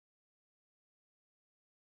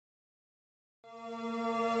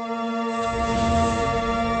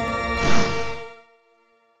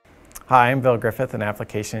Hi, I'm Bill Griffith, an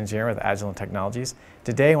application engineer with Agilent Technologies.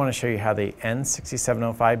 Today I want to show you how the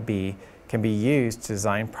N670B can be used to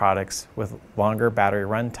design products with longer battery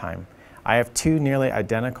runtime. I have two nearly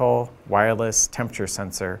identical wireless temperature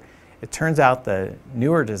sensor. It turns out the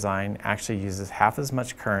newer design actually uses half as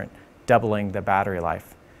much current, doubling the battery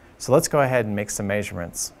life. So let's go ahead and make some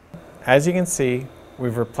measurements. As you can see,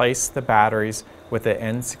 we've replaced the batteries with the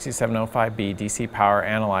N670B DC power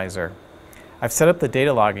analyzer. I've set up the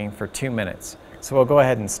data logging for 2 minutes, so we'll go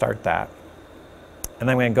ahead and start that. And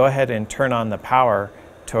I'm going to go ahead and turn on the power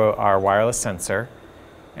to our wireless sensor.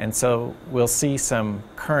 And so we'll see some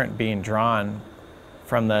current being drawn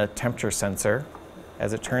from the temperature sensor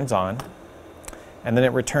as it turns on. And then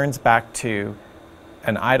it returns back to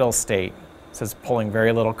an idle state, so it's pulling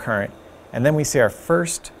very little current. And then we see our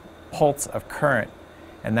first pulse of current,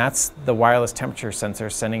 and that's the wireless temperature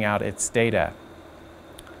sensor sending out its data.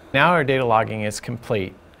 Now our data logging is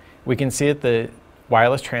complete. We can see that the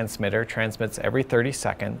wireless transmitter transmits every 30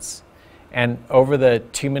 seconds, and over the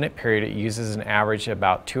 2-minute period it uses an average of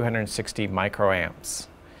about 260 microamps.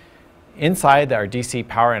 Inside our DC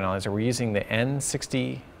power analyzer, we're using the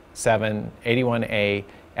N670B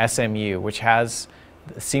SMU, which has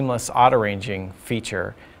the seamless auto-ranging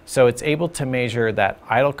feature. So it's able to measure that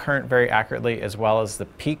idle current very accurately as well as the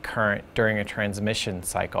peak current during a transmission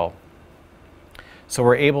cycle. So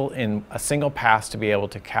we're able in a single pass to be able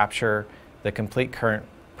to capture the complete current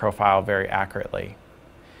profile very accurately.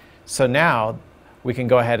 So now we can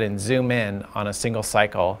go ahead and zoom in on a single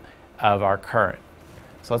cycle of our current.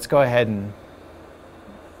 So let's go ahead and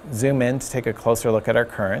zoom in to take a closer look at our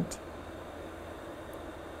current.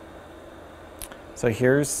 So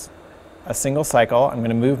here's a single cycle. I'm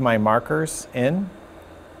going to move my markers in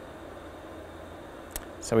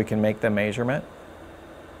so we can make the measurement.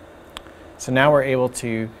 So now we're able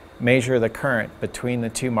to measure the current between the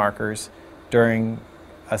two markers during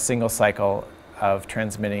a single cycle of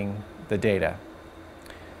transmitting the data.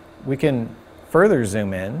 We can further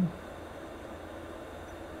zoom in.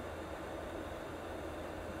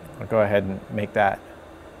 I'll go ahead and make that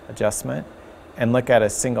adjustment and look at a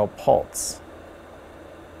single pulse.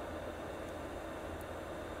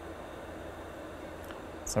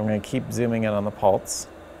 So I'm going to keep zooming in on the pulse.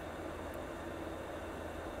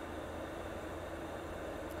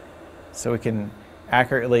 So we can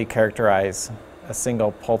accurately characterize a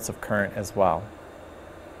single pulse of current as well.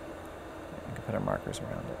 We can put our markers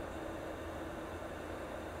around it.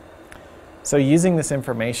 So using this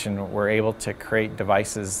information, we're able to create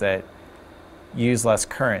devices that use less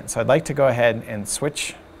current. So I'd like to go ahead and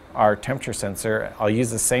switch our temperature sensor. I'll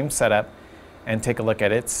use the same setup and take a look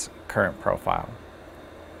at its current profile.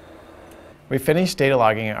 We finished data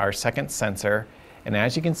logging our second sensor, and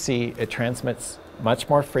as you can see, it transmits much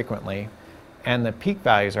more frequently, and the peak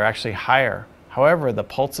values are actually higher. However, the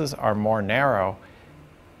pulses are more narrow,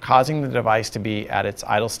 causing the device to be at its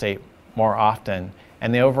idle state more often,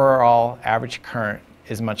 and the overall average current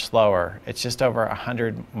is much lower. It's just over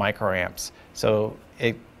 100 microamps, so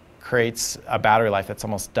it creates a battery life that's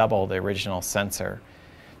almost double the original sensor.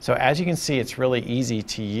 So as you can see, it's really easy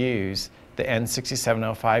to use the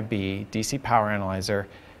N670B DC power analyzer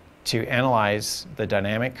to analyze the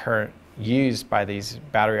dynamic current used by these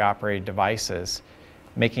battery-operated devices.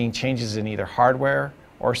 Making changes in either hardware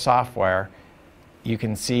or software, you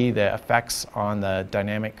can see the effects on the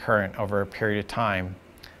dynamic current over a period of time,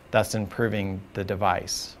 thus improving the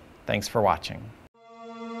device. Thanks for watching.